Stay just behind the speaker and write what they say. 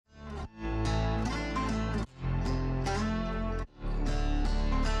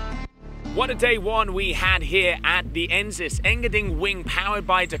What a day one we had here at the Ensis Engadinwing, powered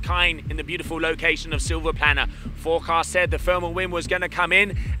by Dakine in the beautiful location of Silvaplana. Forecast said the thermal wind was going to come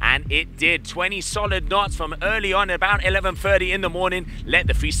in, and it did. 20 solid knots from early on, about 11:30 in the morning. Let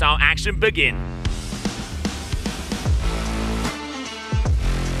the freestyle action begin.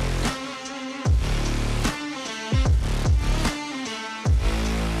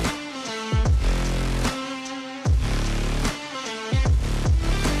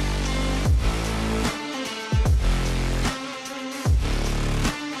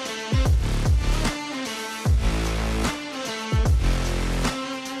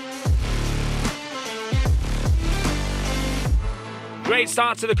 Great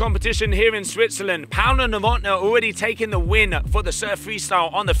start to the competition here in Switzerland. Paula Novotna already taking the win for the surf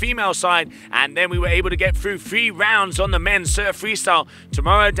freestyle on the female side, and then we were able to get through 3 rounds on the men's surf freestyle.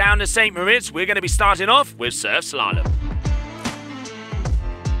 Tomorrow down to St Moritz, we're going to be starting off with surf slalom.